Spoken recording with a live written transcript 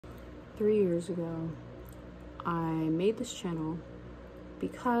3 years ago, I made this channel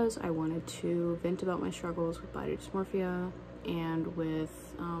because I wanted to vent about my struggles with body dysmorphia and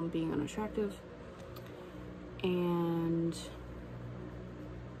with being unattractive. And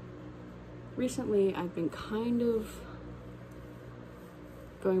recently I've been kind of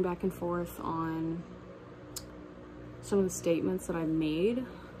going back and forth on some of the statements that I've made,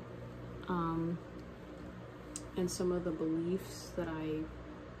 and some of the beliefs that I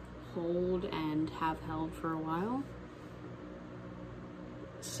hold and have held for a while.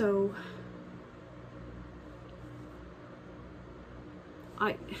 So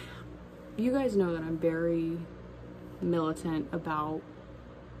you guys know that I'm very militant about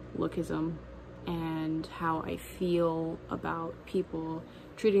lookism and how I feel about people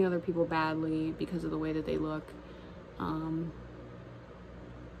treating other people badly because of the way that they look.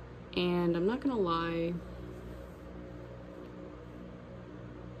 And I'm not gonna lie,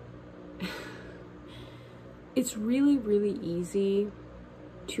 it's really, really easy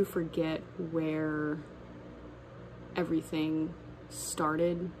to forget where everything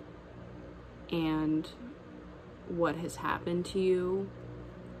started and what has happened to you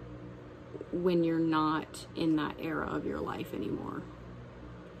when you're not in that era of your life anymore.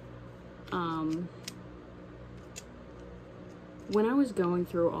 When I was going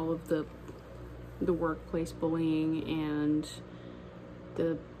through all of the workplace bullying and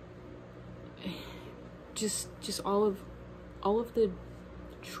the just all of the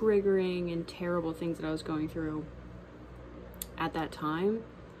triggering and terrible things that I was going through at that time,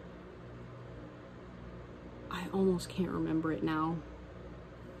 I almost can't remember it now.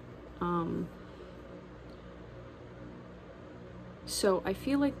 So I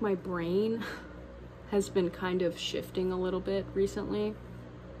feel like my brain has been kind of shifting a little bit recently,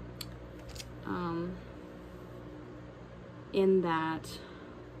 in that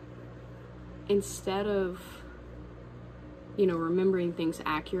instead of, remembering things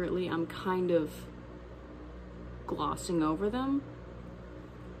accurately, I'm kind of glossing over them.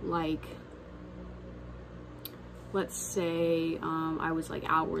 Like, let's say I was like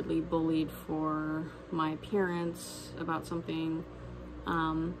outwardly bullied for my appearance about something.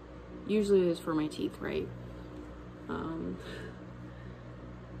 Usually it is for my teeth, right?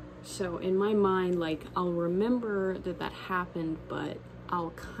 So in my mind, like, I'll remember that happened, but I'll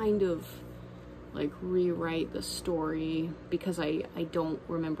kind of like rewrite the story because I don't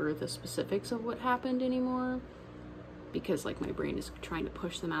remember the specifics of what happened anymore, because like my brain is trying to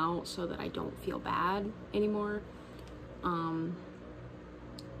push them out so that I don't feel bad anymore.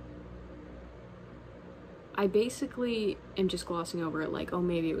 I basically am just glossing over it, like, oh,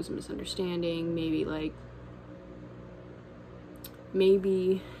 maybe it was a misunderstanding, maybe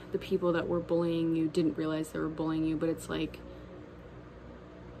the people that were bullying you didn't realize they were bullying you. But it's like,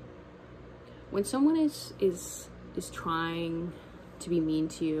 when someone is trying to be mean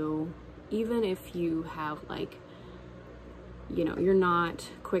to you, even if you have like, you're not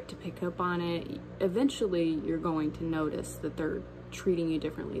quick to pick up on it, eventually you're going to notice that they're treating you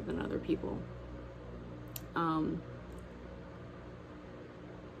differently than other people.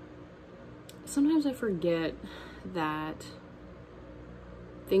 Sometimes I forget that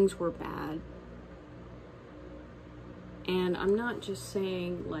things were bad. And I'm not just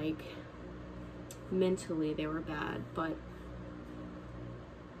saying like mentally they were bad, but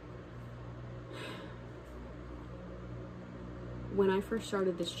when I first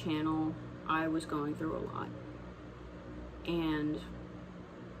started this channel, I was going through a lot. And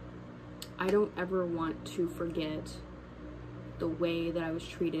I don't ever want to forget the way that I was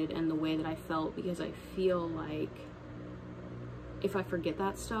treated and the way that I felt, because I feel like if I forget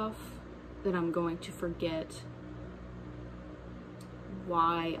that stuff, then I'm going to forget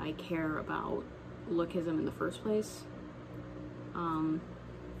why I care about lookism in the first place.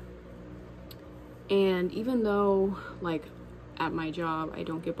 And even though, like, at my job I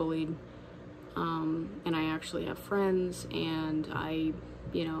don't get bullied, and I actually have friends, and I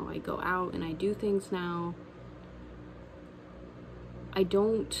go out and I do things now, I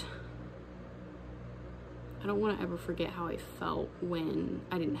don't want to ever forget how I felt when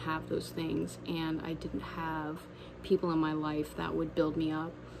I didn't have those things and I didn't have people in my life that would build me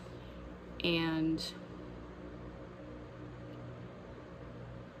up. And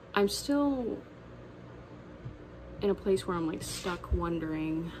I'm still in a place where I'm like stuck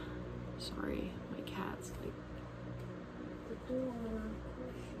wondering, sorry, my cat's like the door.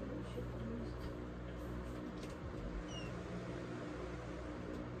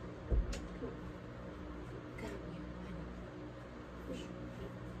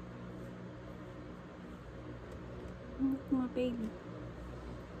 My baby.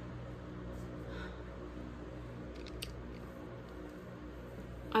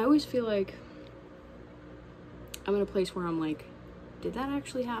 I always feel like I'm in a place where I'm like, did that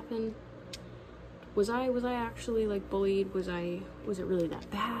actually happen? Was I actually like bullied? Was it really that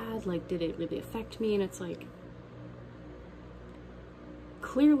bad? Like, did it really affect me? And it's like,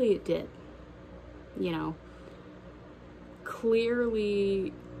 clearly it did, you know.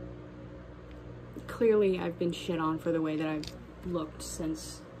 Clearly I've been shit on for the way that I've looked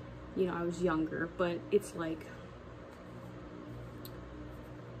since, you know, I was younger, but it's like,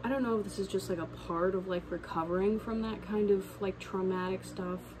 I don't know if this is just like a part of like recovering from that kind of like traumatic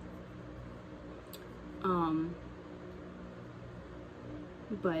stuff.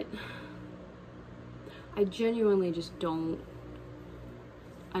 But I genuinely just don't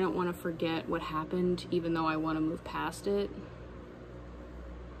want to forget what happened, even though I want to move past it.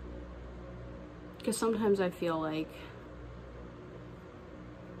 Because sometimes I feel like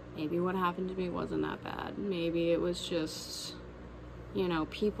maybe what happened to me wasn't that bad. Maybe it was just, you know,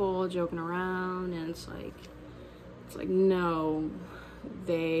 people joking around, and it's like, no,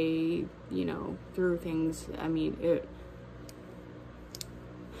 they, you know, threw things. I mean,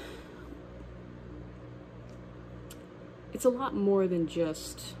 it's a lot more than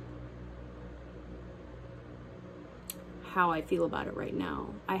just how I feel about it right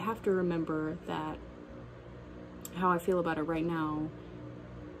now. I have to remember that how I feel about it right now,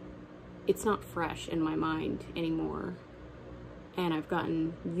 it's not fresh in my mind anymore, and I've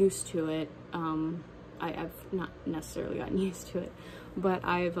gotten used to it. I've not necessarily gotten used to it, but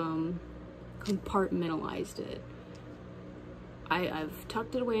I've compartmentalized it. I've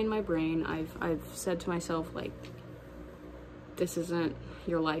tucked it away in my brain. I've said to myself, like, this isn't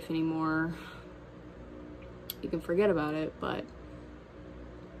your life anymore. You can forget about it. But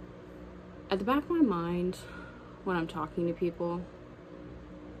at the back of my mind, when I'm talking to people,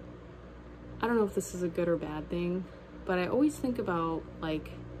 I don't know if this is a good or bad thing, but I always think about,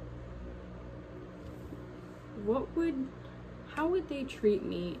 like, how would they treat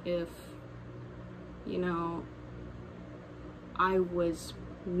me if, you know, I was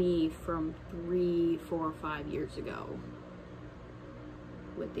me from 3, 4, 5 years ago?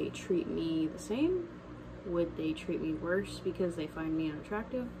 Would they treat me the same? Would they treat me worse because they find me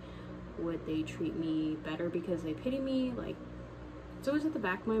unattractive? Would they treat me better because they pity me? Like, it's always at the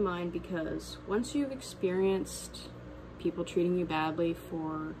back of my mind, because once you've experienced people treating you badly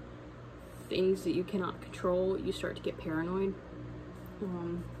for things that you cannot control, you start to get paranoid.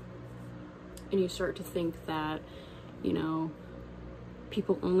 And you start to think that, you know,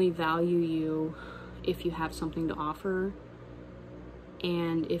 people only value you if you have something to offer.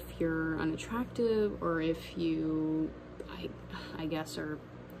 And if you're unattractive, or if you, I guess, are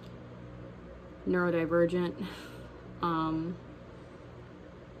neurodivergent,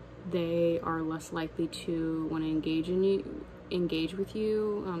 they are less likely to want to engage with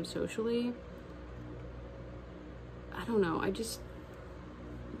you socially. I don't know,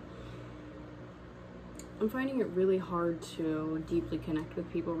 I'm finding it really hard to deeply connect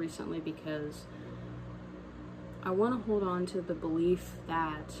with people recently, because I want to hold on to the belief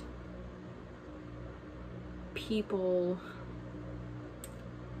that people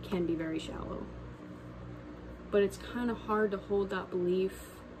can be very shallow. But it's kind of hard to hold that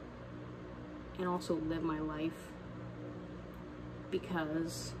belief and also live my life,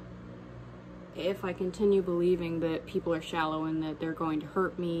 because if I continue believing that people are shallow and that they're going to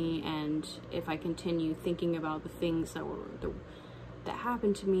hurt me, and if I continue thinking about the things that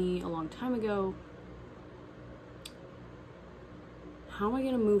happened to me a long time ago, how am I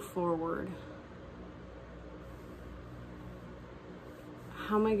going to move forward?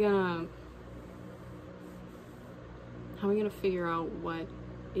 How am I gonna figure out what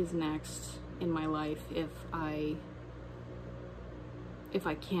is next in my life if I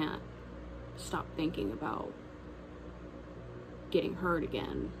can't stop thinking about getting hurt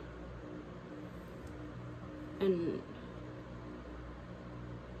again? And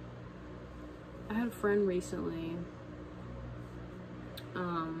I had a friend recently,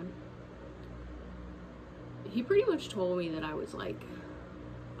 he pretty much told me that I was like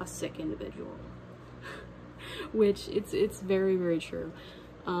a sick individual, which it's very, very true.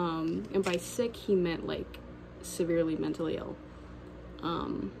 And by sick, he meant like severely mentally ill.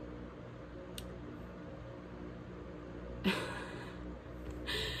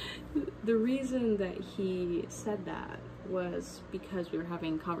 The reason that he said that was because we were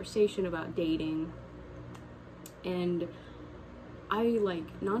having a conversation about dating, and I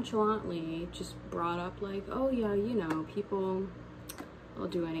like nonchalantly just brought up like, oh yeah, you know, people, they'll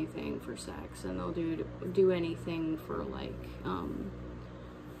do anything for sex, and they'll do anything for like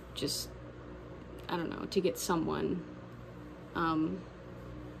just, I don't know, to get someone.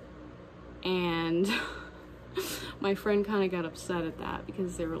 And my friend kind of got upset at that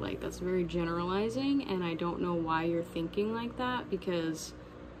because they were like, that's very generalizing, and I don't know why you're thinking like that, because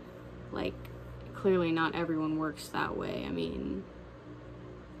like clearly not everyone works that way. I mean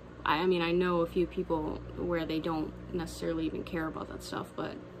I know a few people where they don't necessarily even care about that stuff,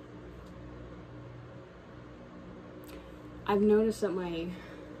 but I've noticed that my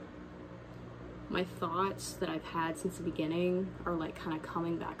thoughts that I've had since the beginning are like kind of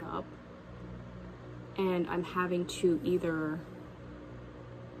coming back up, and I'm having to either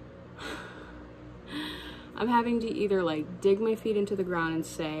like dig my feet into the ground and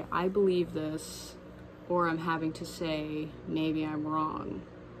say I believe this, or I'm having to say maybe I'm wrong.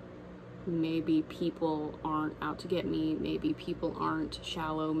 Maybe people aren't out to get me, maybe people aren't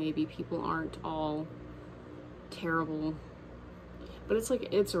shallow, maybe people aren't all terrible. But it's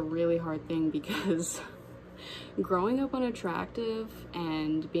like, it's a really hard thing, because growing up unattractive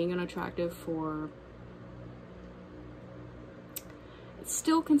and being unattractive for,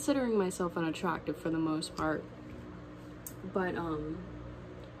 still considering myself unattractive for the most part, but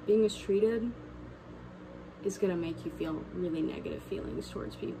being mistreated is gonna make you feel really negative feelings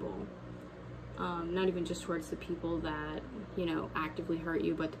towards people. Not even just towards the people that, you know, actively hurt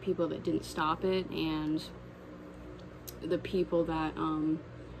you, but the people that didn't stop it, and the people that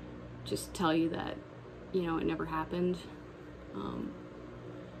just tell you that, you know, it never happened.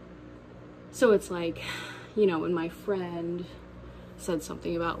 So it's like, you know, when my friend said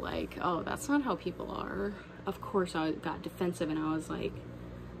something about like, oh, that's not how people are, of course I got defensive, and I was like,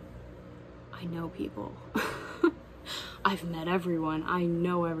 I know people. I've met everyone. I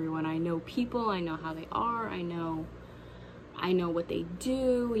know everyone. I know people. I know how they are. I know what they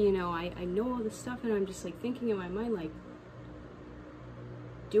do. You know, I know all this stuff, and I'm just like thinking in my mind, like,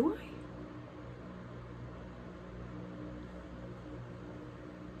 do I?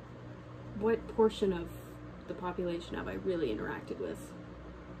 What portion of the population have I really interacted with?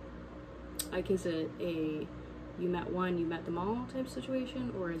 Like, is it a you met one, you met them all type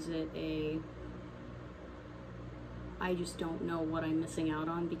situation, or is it a I just don't know what I'm missing out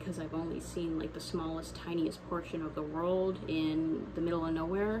on because I've only seen like the smallest, tiniest portion of the world in the middle of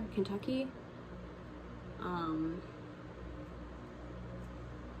nowhere, Kentucky?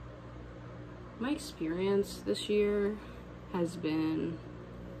 My experience this year has been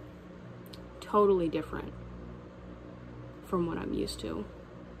totally different from what I'm used to.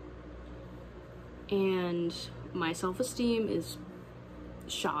 And my self-esteem is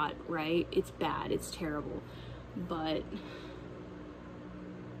shot, right? It's bad, it's terrible. But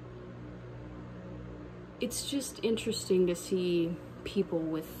it's just interesting to see people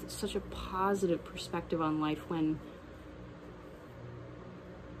with such a positive perspective on life when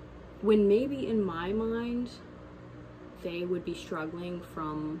maybe in my mind they would be struggling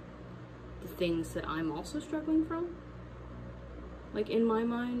from the things that I'm also struggling from. Like, in my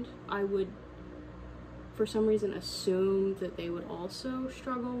mind, I would for some reason assume that they would also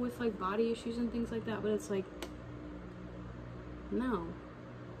struggle with like body issues and things like that, but it's like, no,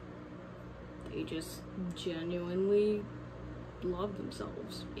 they just genuinely love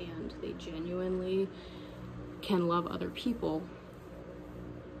themselves, and they genuinely can love other people.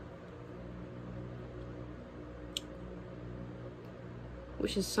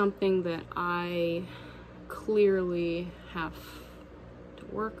 Which is something that I clearly have to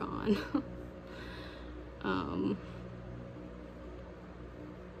work on.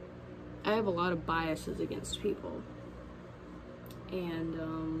 I have a lot of biases against people,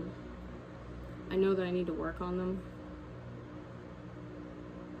 and I know that I need to work on them,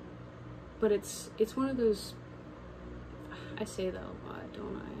 but it's one of those, I say that a lot,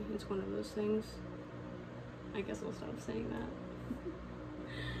 don't I? It's one of those things. I guess I'll stop saying that.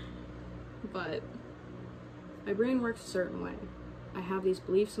 But my brain works a certain way. I have these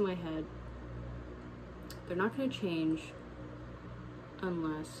beliefs in my head. They're not going to change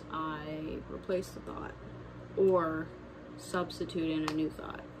unless I replace the thought or substitute in a new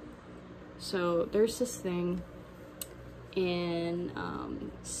thought. So there's this thing in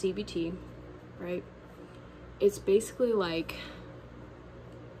CBT, right? It's basically like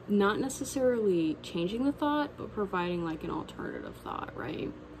not necessarily changing the thought, but providing like an alternative thought,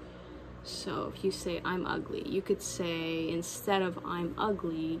 right? So if you say I'm ugly, you could say, instead of I'm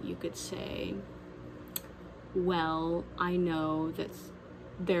ugly, you could say, well, I know that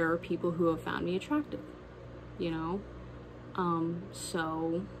there are people who have found me attractive, you know?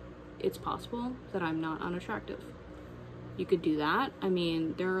 So it's possible that I'm not unattractive. You could do that. I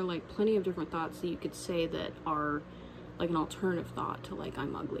mean, there are like plenty of different thoughts that you could say that are like an alternative thought to like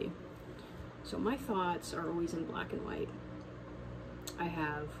I'm ugly. So my thoughts are always in black and white. I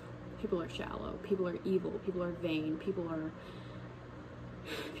have People are shallow, people are evil, people are vain, people are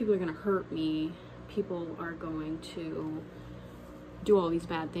gonna hurt me, people are going to do all these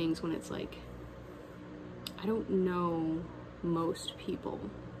bad things, when it's like, I don't know most people.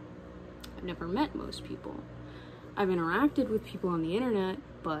 I've never met most people. I've interacted with people on the internet,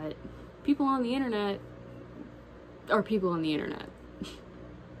 but people on the internet are people on the internet.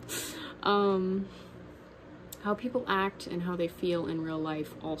 How people act and how they feel in real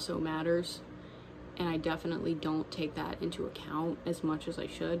life also matters, and I definitely don't take that into account as much as I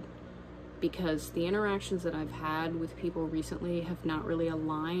should, because the interactions that I've had with people recently have not really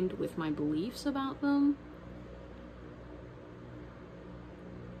aligned with my beliefs about them.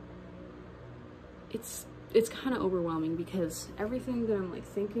 It's kind of overwhelming, because everything that I'm like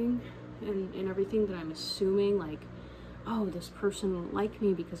thinking and everything that I'm assuming, like, oh, this person won't like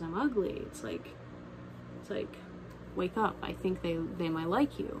me because I'm ugly. It's like, wake up. I think they might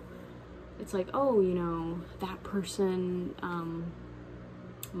like you. It's like, oh, you know, that person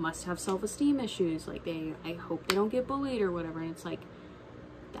must have self-esteem issues. Like, I hope they don't get bullied or whatever. And it's like,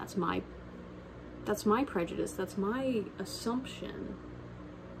 that's my prejudice. That's my assumption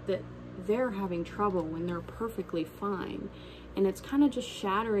that they're having trouble when they're perfectly fine. And it's kind of just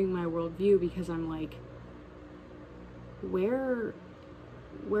shattering my worldview, because I'm like, where's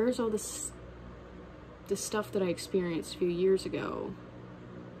all this stuff that I experienced a few years ago?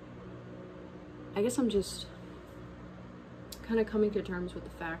 I guess I'm just kind of coming to terms with the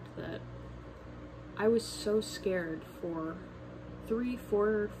fact that I was so scared for 3,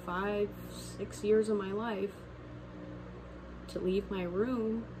 4, 5, 6 years of my life to leave my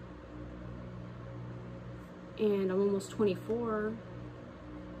room, and I'm almost 24,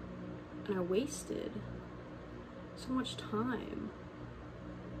 and I wasted so much time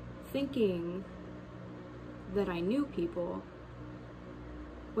thinking that I knew people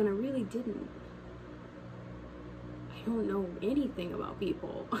when I really didn't. I don't know anything about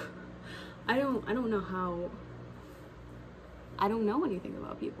people. I don't know anything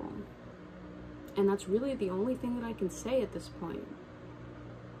about people. And that's really the only thing that I can say at this point.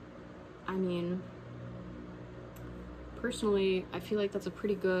 I mean, personally, I feel like that's a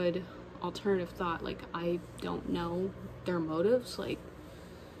pretty good alternative thought. Like, I don't know their motives. Like,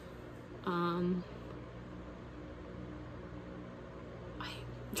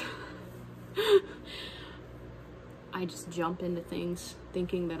 I just jump into things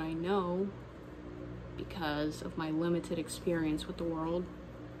thinking that I know because of my limited experience with the world,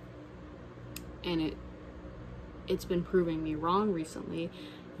 and it's been proving me wrong recently,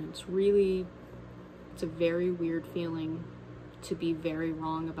 and it's a very weird feeling to be very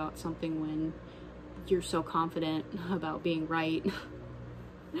wrong about something when you're so confident about being right.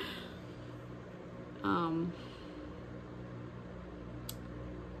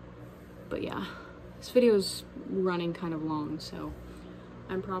 But yeah, this video's running kind of long, so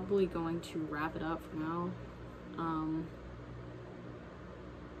I'm probably going to wrap it up for now.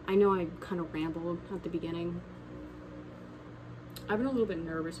 I know I kind of rambled at the beginning. I've been a little bit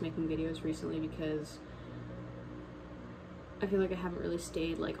nervous making videos recently because I feel like I haven't really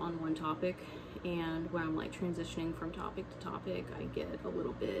stayed like on one topic, and when I'm like transitioning from topic to topic, I get a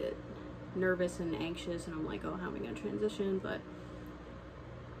little bit nervous and anxious, and I'm like, oh, how am I gonna transition? But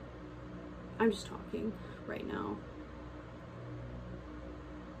I'm just talking right now.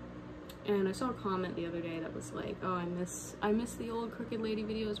 And I saw a comment the other day that was like, oh, I miss the old Crooked Lady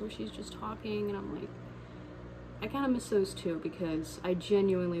videos where she's just talking, and I'm like, I kind of miss those too, because I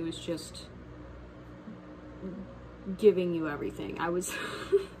genuinely was just giving you everything. I was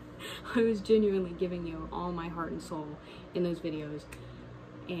I was genuinely giving you all my heart and soul in those videos,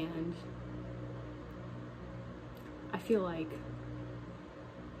 and I feel like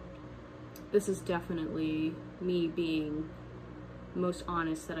this is definitely me being most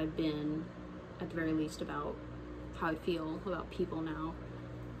honest that I've been, at the very least, about how I feel about people now,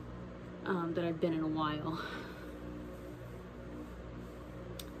 that I've been in a while.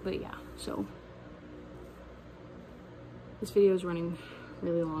 But yeah, so this video is running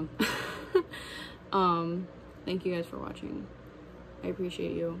really long. Thank you guys for watching. I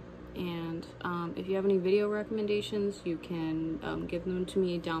appreciate you. And if you have any video recommendations, you can give them to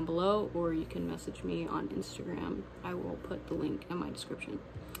me down below, or you can message me on Instagram. I will put the link in my description.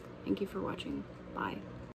 Thank you for watching. Bye.